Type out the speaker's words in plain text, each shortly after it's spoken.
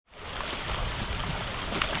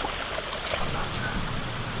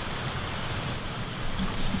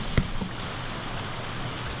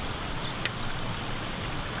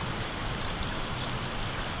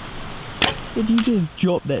Did you just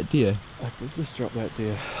drop that deer? I did just drop that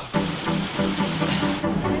deer.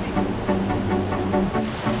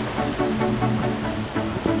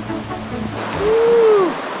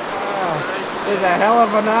 There's a hell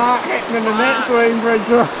of a night happening in that swing bridge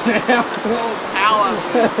right now. Power.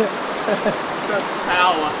 Just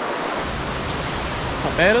power.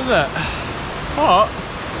 Not bad, is it? Hot.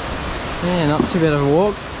 Yeah, not too bad of a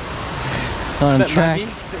walk. On Bit track.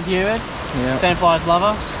 muggy, bit humid. Yeah. Sandflies love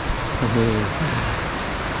us.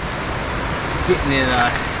 Getting there though.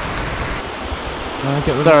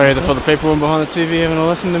 Sorry for the people behind the TV having to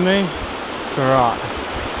listen to me. It's alright.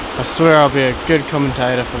 I swear I'll be a good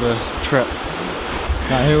commentator for the trip.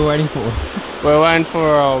 Right, who are we waiting for? We're waiting for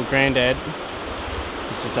our old granddad.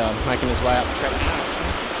 He's just making his way up the track now.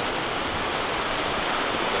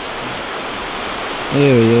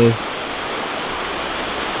 There he is.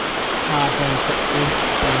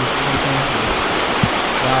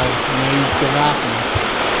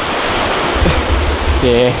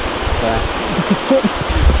 Yeah, so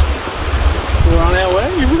we're on our way.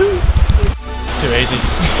 Too easy.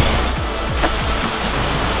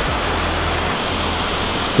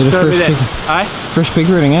 Bit of fresh pig, fresh pig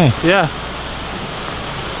rooting, eh? Yeah.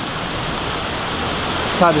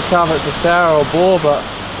 It's hard to tell if it's a sour or boar, but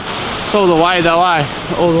it's all the way though, eh?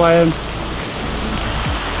 All the way in.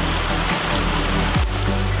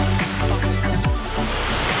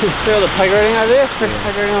 Feel the pig rooting over there? Fresh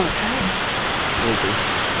pig rooting on the track.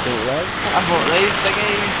 I bought these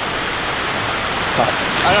thingies.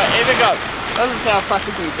 I even got, this is how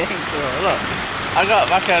fucking gangster, look. I got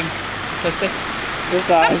fucking,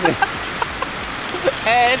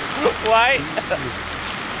 and, wait.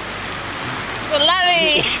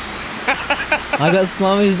 Salami! I got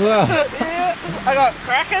salami as well. Yeah, I got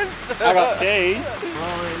crackers. I got cheese.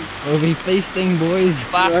 We'll be feasting, boys.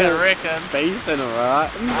 Fucking reckon. Feasting,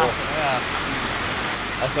 alright. Yeah.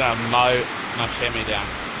 That's gonna mow my chamois down.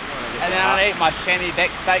 And then I'll eat my chamois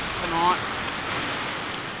back steaks tonight.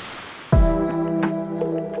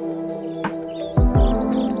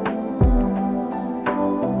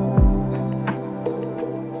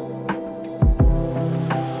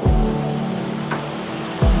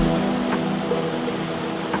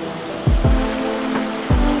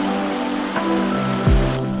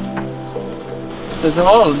 There's a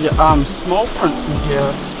lot of small prints in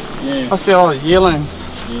here. Yeah. Must be a lot of yearlings.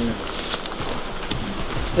 Yeah.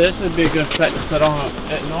 So this would be a good track to sit on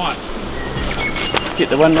at night. Get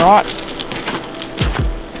the wind right.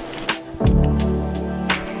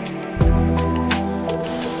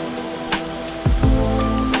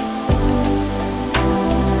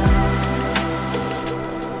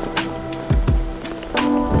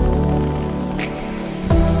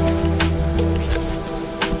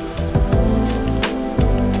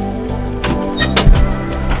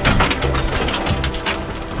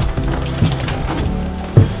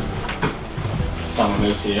 Someone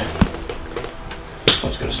is here.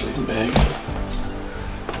 Someone's got a sleeping bag.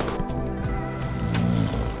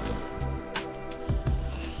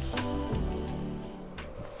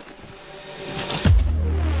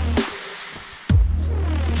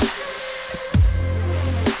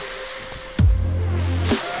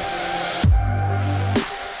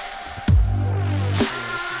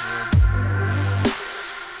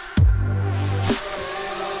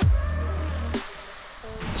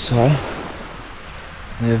 So,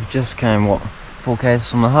 we've just came, what, 4 k's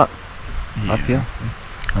from the hut, up here,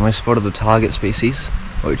 and we spotted the target species,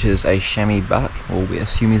 which is a chamois buck, or we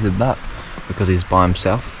assume he's a buck, because he's by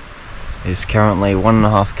himself. He's currently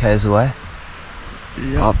 1.5 k's away,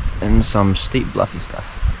 up in some steep bluffy stuff.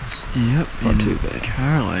 Yep, not too bad.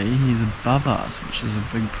 Currently he's above us, which is a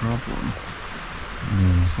big problem.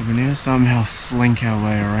 So we need to somehow slink our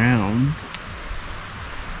way around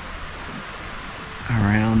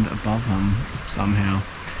above him somehow.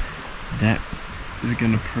 That is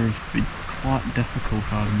going to prove to be quite difficult,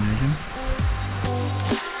 I'd imagine.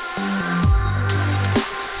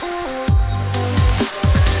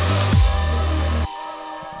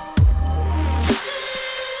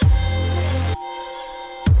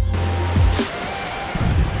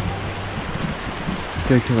 Let's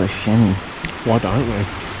go to a chamois. Why don't we?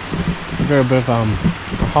 We've got a bit of a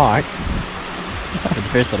hike. The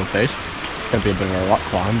first little piece. It's going to be a bit of a rock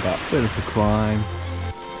climb, but Bit of a climb.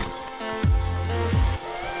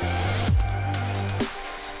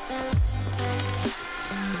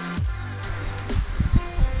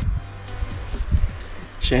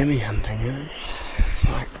 chamois hunting, eh?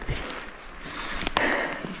 Like,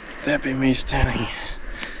 that'd be me standing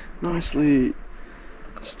nicely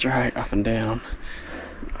straight up and down.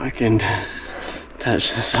 I can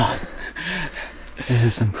touch the side.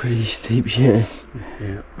 There's some pretty steep shit.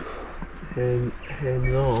 Yeah.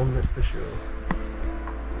 Hands on, that's for sure.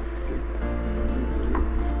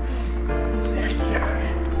 There you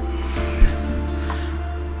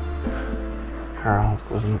go. Hard,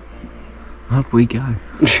 wasn't it? Up we go.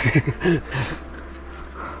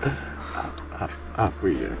 Up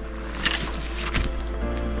we go.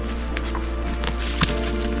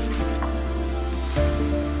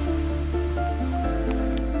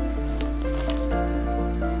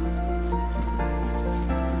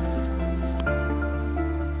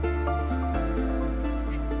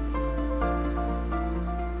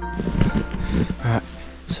 Right,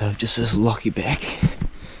 so just this locky back,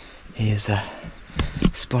 he's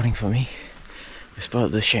spotting for me. We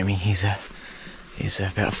spotted the chamois. He's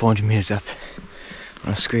about 400 meters up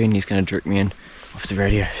on a screen. He's going to direct me in off the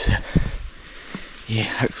radio. So yeah,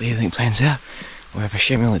 hopefully everything plans out. We'll have a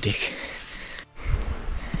chamois on the deck.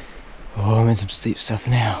 Oh, I'm in some steep stuff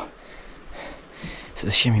now. So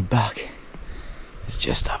the chamois buck is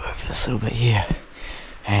just up over this little bit here,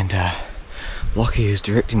 and Lockie, who's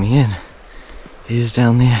directing me in, he's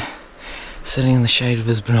down there sitting in the shade of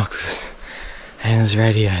his binoculars and his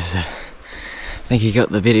radio. So I think he got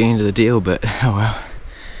the better end of the deal, but oh well.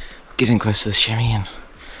 Getting close to the chamois and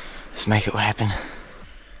let's make it happen.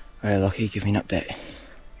 Right, Lockie, give me an update.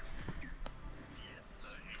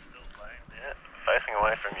 Facing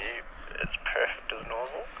away from you, it's perfect as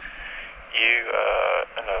normal. You are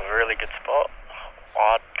in a really good spot.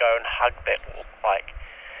 I'd go and hug that, like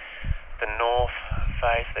the north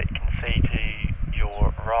face that you can see to your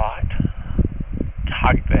right.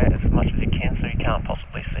 Hug that as much as you can so you can't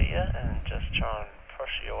possibly see you, and just try and push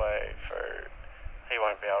your way through. He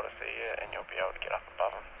won't be able to see you and you'll be able to get up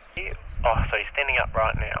above him. So he's standing up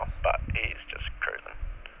right now, but he's just cruising.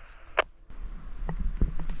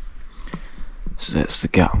 So that's the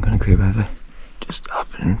gut I'm going to creep over, just up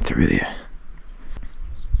and through there.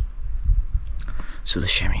 So the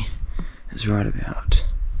chamois is right about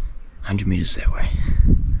 100 meters that way,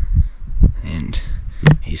 and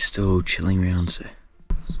he's still chilling around. So,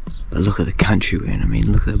 but look at the country we're in. I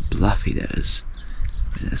mean, look at how bluffy that is.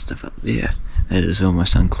 That stuff up there, that is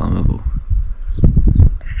almost unclimbable.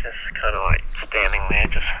 Just kind of like standing there,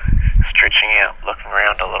 just stretching out, looking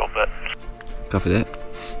around a little bit. Copy that.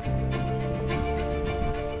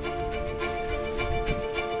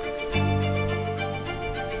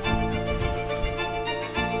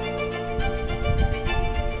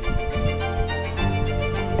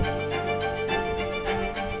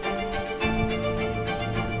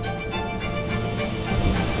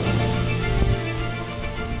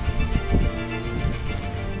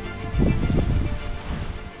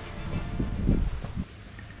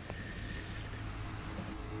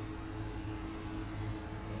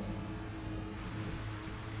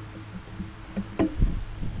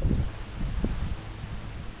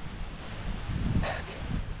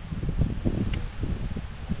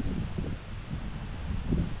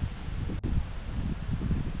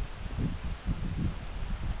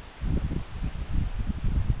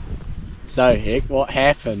 So Heck, what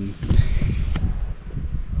happened?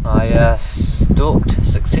 I stalked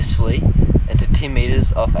successfully into 10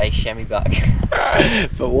 meters off a chamois buck.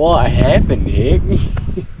 But what happened, Heck?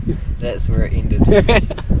 That's where it ended.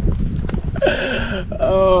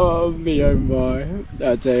 Oh me oh my.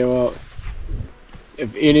 I tell you what,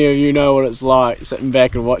 if any of you know what it's like sitting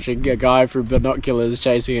back and watching a guy through binoculars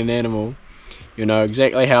chasing an animal, you know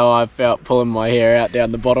exactly how I felt pulling my hair out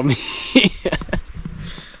down the bottom here.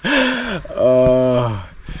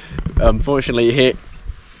 Unfortunately, Heck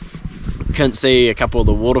couldn't see a couple of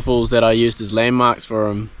the waterfalls that I used as landmarks for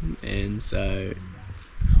him, and so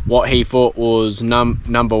what he thought was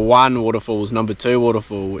number one waterfall was number 2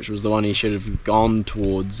 waterfall, which was the one he should have gone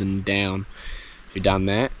towards and down. If he'd done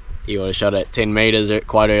that, he would have shot at 10 meters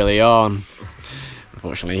quite early on.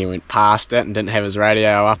 Unfortunately, he went past it and didn't have his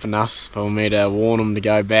radio up enough for me to warn him to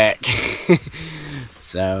go back.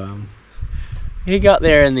 So he got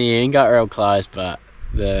there in the end, got real close, but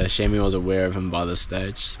the chamois was aware of him by this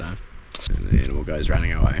stage, so and the animal goes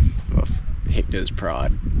running away with Hector's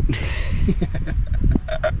pride.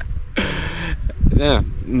 Yeah,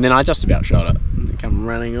 and then I just about shot it. It come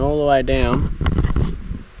running all the way down.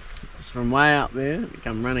 From way up there, it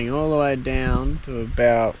come running all the way down to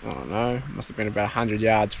about, I don't know, must have been about 100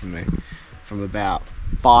 yards from me. From about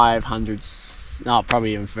 500, no,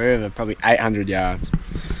 probably even further, probably 800 yards.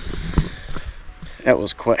 It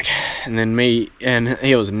was quick, and then he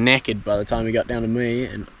was knackered by the time he got down to me,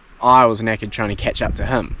 and I was knackered trying to catch up to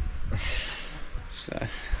him. So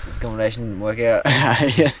The combination didn't work out.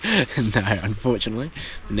 no, unfortunately.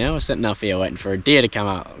 But now we're sitting up here waiting for a deer to come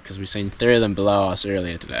up because we've seen 3 of them below us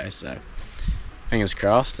earlier today. So fingers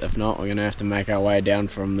crossed. If not, we're gonna have to make our way down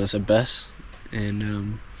from this abyss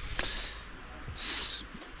and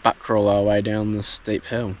butt crawl our way down this steep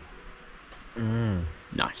hill.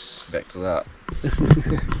 Nice. Back to that.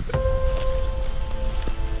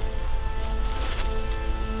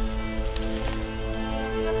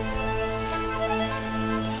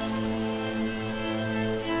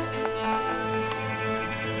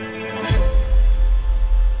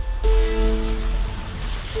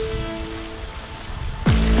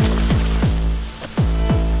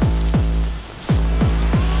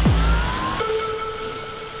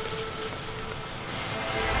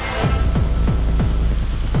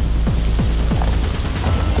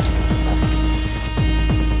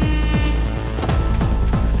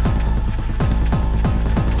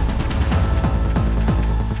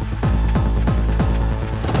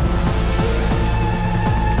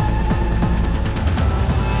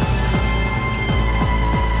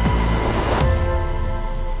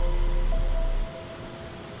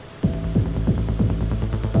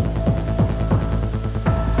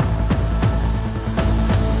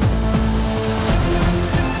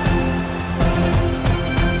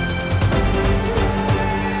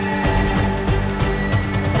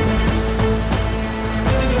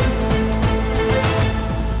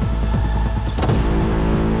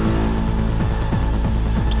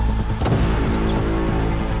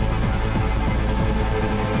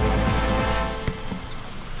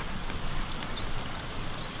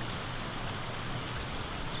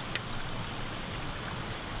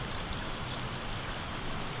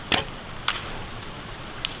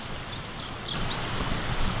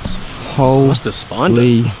 Holy Must have spawned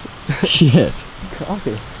it. shit.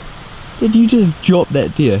 Crikey. Did you just drop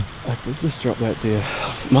that deer? I did just drop that deer.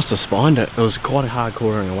 Must have spawned it. It was quite a hard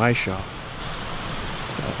quartering away shot.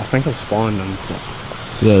 So I think I spawned him.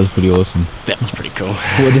 Yeah, that was pretty awesome. That was pretty cool.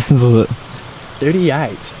 What distance was it?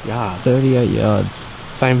 38 yards. 38 yards.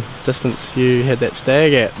 Same distance you had that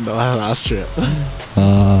stag at the last trip. You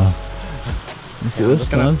see I'm this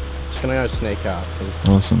just time? gonna go sneak up.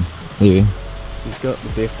 Awesome. There you go. He's got the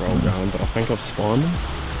death roll going, but I think I've spawned him.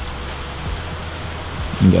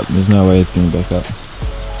 Yep, there's no way it's going back up.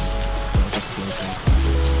 I'm just sneaking.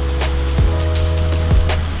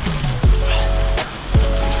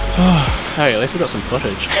 Hey, at least we got some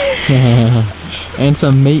footage. And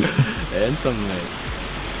some meat. And some meat.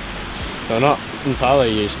 So not entirely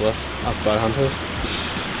useless, us bow hunters.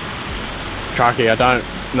 Crikey, I don't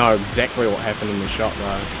know exactly what happened in the shot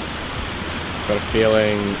though. Got a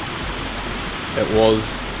feeling it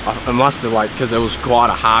must have because it was quite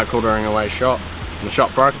a hard quartering away shot. And the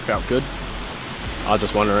shot broke, it felt good. I was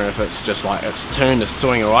just wondering if it's just like it's turned to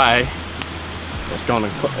swing away. It's gone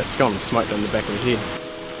and smoked on the back of the head.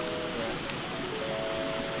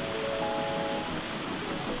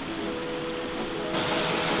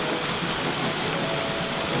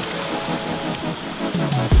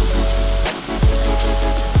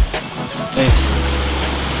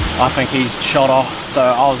 I think he's shot off, so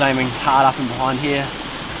I was aiming hard up and behind here.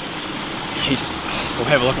 We'll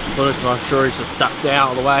have a look at the footage, but I'm sure he's just ducked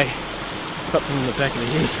out of the way. Got him in the back of the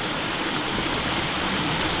head.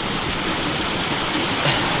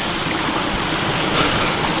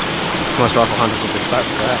 Most rifle hunters would be stoked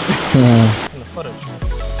for that. In the footage.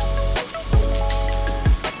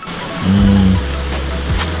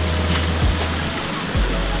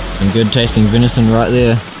 Some good tasting venison right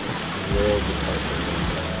there. Real good tasting.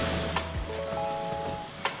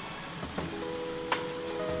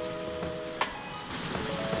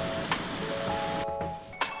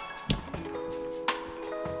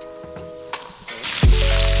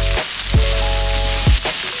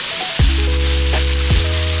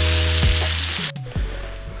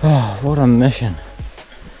 Oh, what a mission.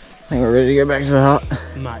 I think we're ready to go back to the hut.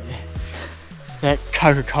 Mate, that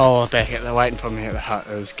Coca-Cola back at the waiting for me at the hut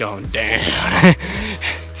was going down.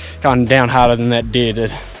 Going down harder than that deer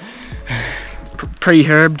did.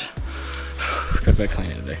 Pre-herbed. Got a bit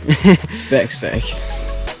cleaner to do. Back steak.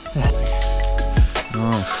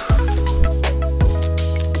 Nice.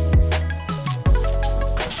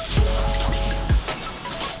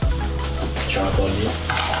 Tripod, yeah.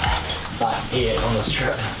 But yeah, on this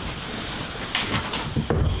trip.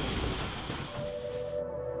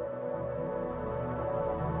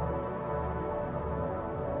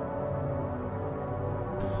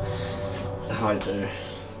 I do.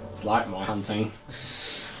 It's like my hunting.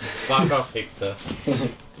 Fuck off, Hector.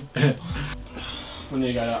 We need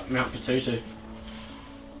to go to Mount Patutu.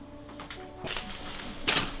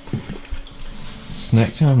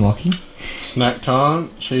 Snack time, Lockie. Snack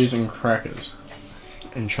time, cheese and crackers.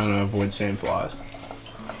 And trying to avoid sandflies.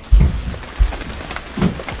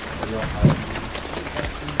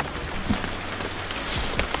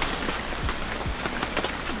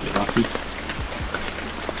 Get lucky.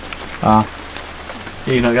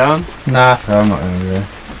 You not going? Nah, I'm not going to go.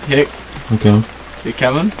 Heck, Okay. you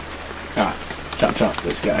coming? Alright, chop chop,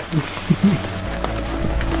 let's go.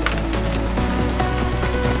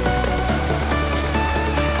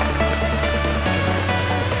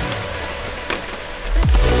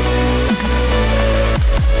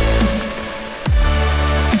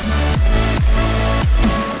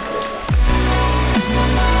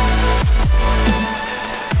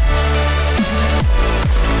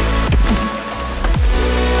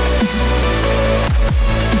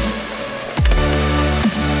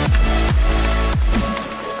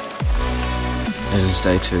 It is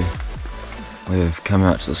day 2. We've come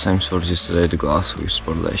out to the same spot as yesterday to glass. We've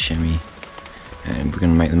spotted that chamois and we're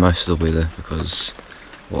going to make the most of the weather because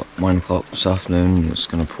what, 1 o'clock this afternoon it's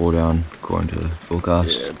going to pour down according to the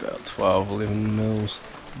forecast. Yeah, about 12-11 mils.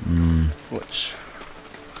 Which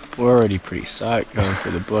we're already pretty soaked going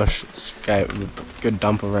through the bush. It's gave a good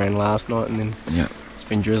dump of rain last night and then it's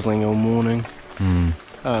been drizzling all morning.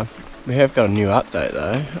 We have got a new update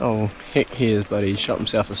though. Oh, Heck here's buddy shot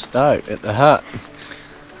himself a stoat at the hut.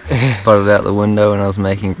 Spotted out the window when I was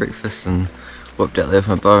making breakfast and whipped out there with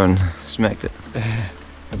my bow and smacked it.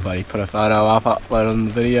 The buddy put a photo up, uploaded on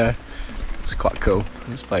the video. It's quite cool.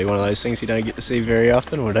 It's probably one of those things you don't get to see very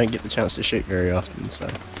often or don't get the chance to shoot very often, so I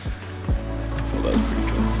thought that was pretty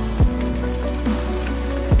cool.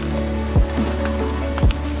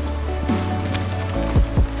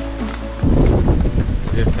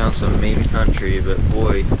 We've found some meme country, but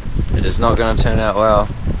boy, it is not going to turn out well.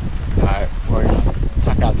 No, we're going to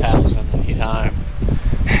tuck our towels and head home.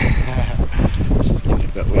 She's getting a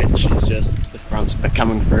bit wet. She's just, the front's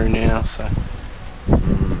coming through now, so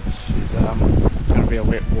she's going to be a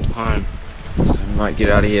wet walk home. So we might get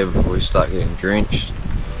out of here before we start getting drenched.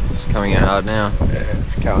 It's coming in hard now. Yeah,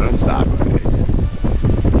 it's coming inside my knees.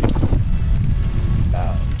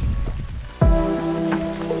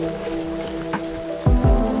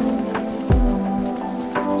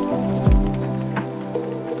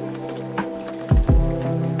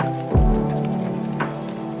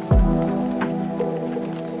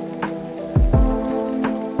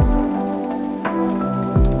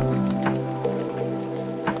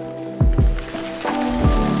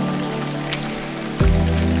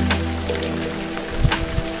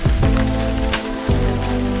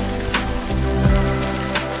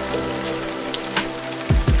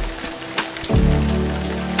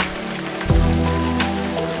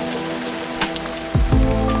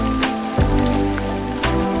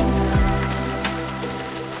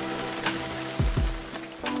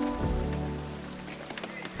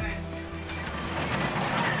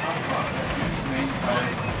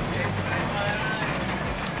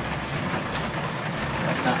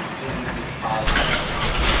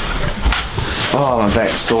 Oh, my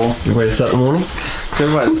back's sore. Good way to start the morning?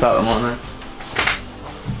 Good way to start the morning.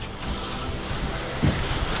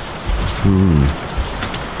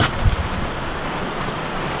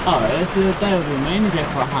 Oh, this is the day we mean to go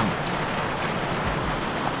for a hunt.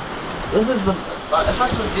 This is the, like, if I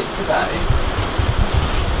took yesterday.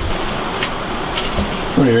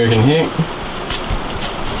 What do you reckon, Heck?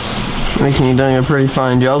 I reckon you're doing a pretty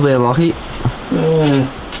fine job there, Lockie.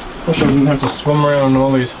 Wish I didn't have to swim around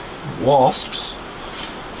all these wasps.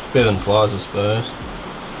 Better than flies, I suppose.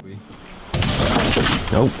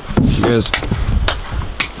 Nope. Cheers.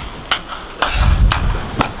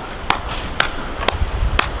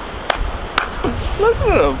 Look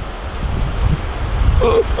at him.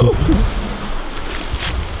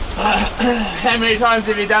 How many times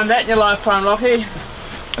have you done that in your lifetime, Lockie?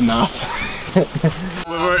 Enough.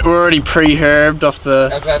 we're already pre-herbed off the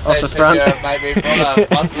front.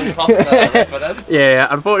 Yeah,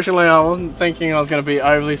 unfortunately I wasn't thinking I was going to be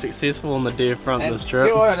overly successful on the deer front this trip. Do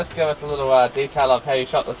you want to just give us a little detail of how you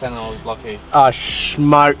shot this animal, Lockie? I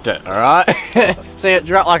smoked it, alright? See, it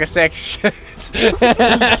dropped like a sack of shit.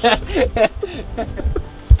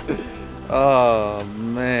 Oh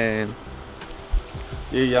man,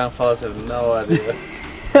 you young fellas have no idea.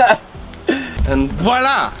 And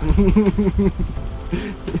voila!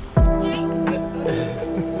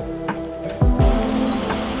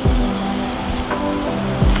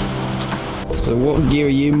 So what gear are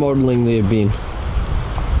you modelling there, Ben?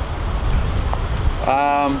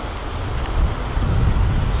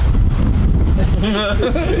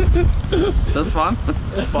 This one,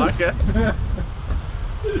 Spiker.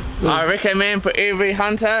 I recommend for every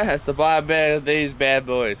hunter has to buy a bag of these bad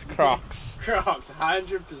boys, Crocs. Crocs,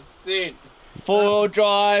 100%. 4-wheel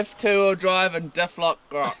drive, 2-wheel drive and diff lock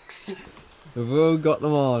Crocs. We've all got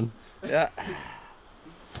them on. Yeah.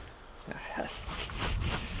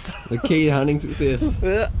 The key to hunting success.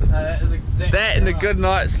 Yeah. That is exactly That and a right. good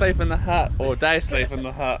night's sleep in the hut, or day sleep in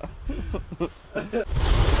the hut.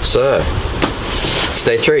 So, it's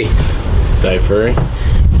day 3. Day 3.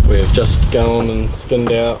 We've just gone and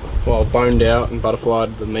skinned out, well, boned out and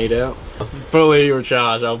butterflied the meat out. Fully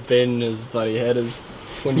recharged. Our Ben has bloody had his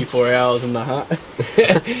 24 hours in the hut.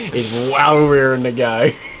 He's well rearing to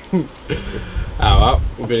go. Oh well,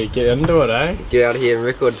 we better get into it, eh? Get out of here in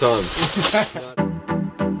record time.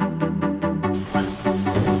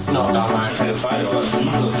 It's not done, mate. Take a photo, it's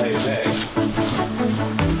might as well take it back.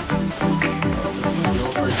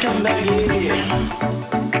 Come back here.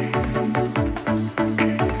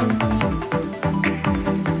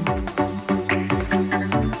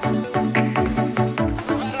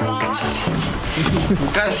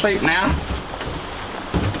 Go to sleep now.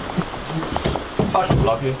 Fucking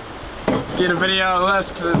blocky. Get a video of this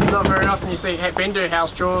because it's not very often you see Ben do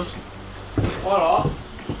house chores. What off?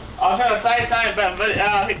 I was going to say something about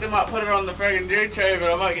Hector might put it on the friggin' YouTube,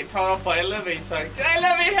 but I might get told off by Livy, so g'day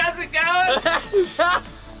Livy, how's it going?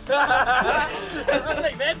 I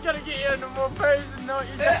think that's going to get you into more poos than what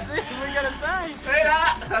you just said we're going to say.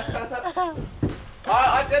 Sweetheart!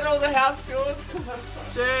 I did all the house chores.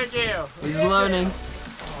 Sure, girl. He's learning.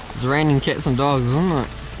 It's raining cats and dogs, isn't it?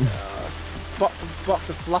 Box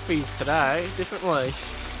of fluffies today, definitely.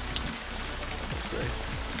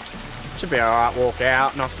 Should be alright, walk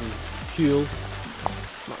out, nice and cool.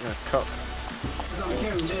 Not going to cook.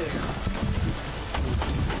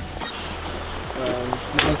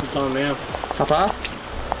 What's the time now? 1:30?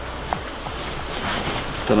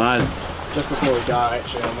 Dunno. Just before we go,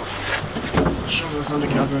 actually, I'm not sure this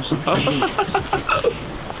undercover or something.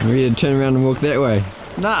 Are we gonna turn around and walk that way?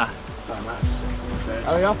 Nah.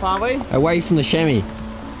 Are we off, aren't we? Away from the chamois.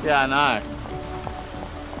 Yeah, I know.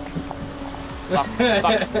 Fuck.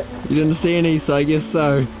 You didn't see any, so I guess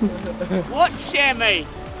so. What chamois?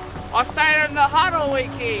 I stayed in the hut all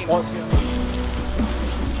weekend.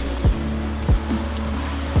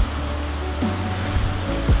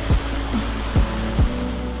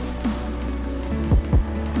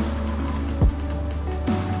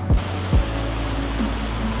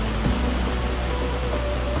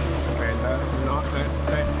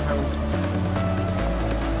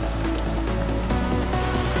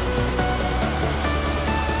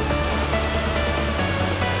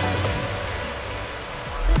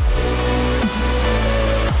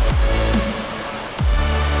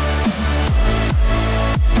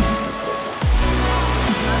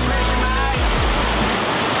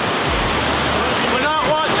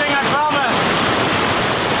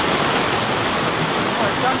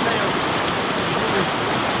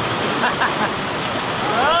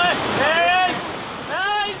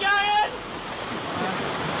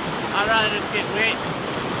 I'd rather just get wet.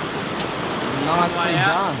 Nicely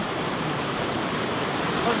done.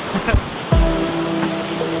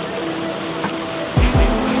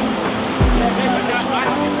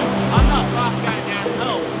 I'm not fast going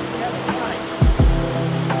downhill.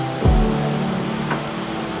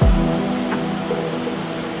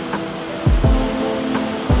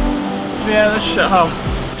 Yeah, this shit hole.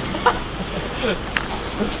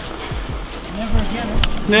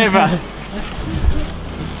 Never.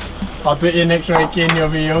 I bet you next weekend you'll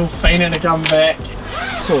be all fiending to come back.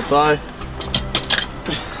 Cool, bye.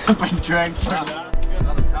 Been dragged through that.